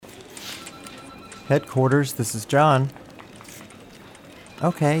Headquarters, this is John.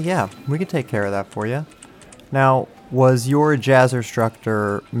 Okay, yeah, we can take care of that for you. Now, was your jazz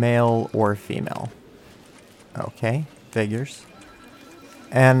instructor male or female? Okay, figures.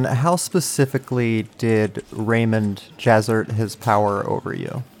 And how specifically did Raymond jazzert his power over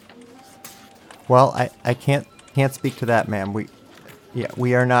you? Well, I can't speak to that, ma'am.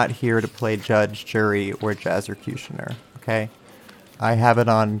 We are not here to play judge, jury, or jazzercutioner, okay? I have it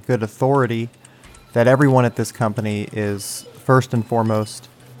on good authority that everyone at this company is first and foremost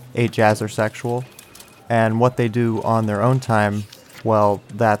a jazzersexual, and what they do on their own time, well,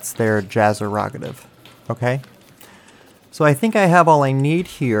 that's their jazzerogative, okay? So I think I have all I need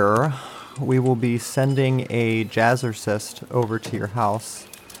here. We will be sending a jazzercist over to your house.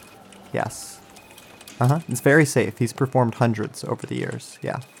 Yes. It's very safe. He's performed hundreds over the years.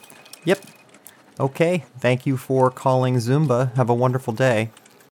 Yeah. Yep. Okay. Thank you for calling Zumba. Have a wonderful day.